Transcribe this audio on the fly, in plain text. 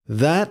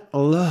that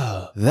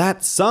love, that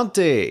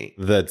santé,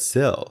 that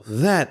self,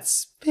 that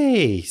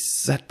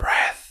space, that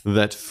breath,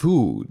 that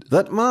food,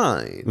 that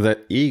mind,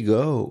 that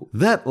ego,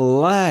 that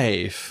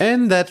life,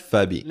 and that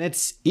Fabi.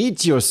 Let's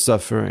eat your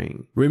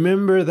suffering.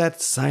 Remember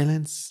that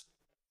silence,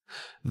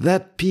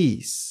 that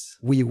peace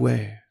we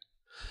wear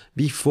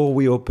before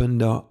we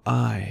opened our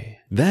eye.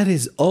 That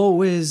is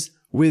always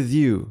with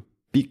you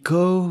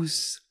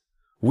because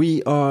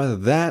we are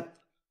that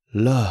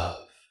love.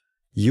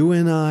 You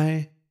and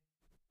I,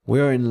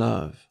 we're in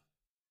love.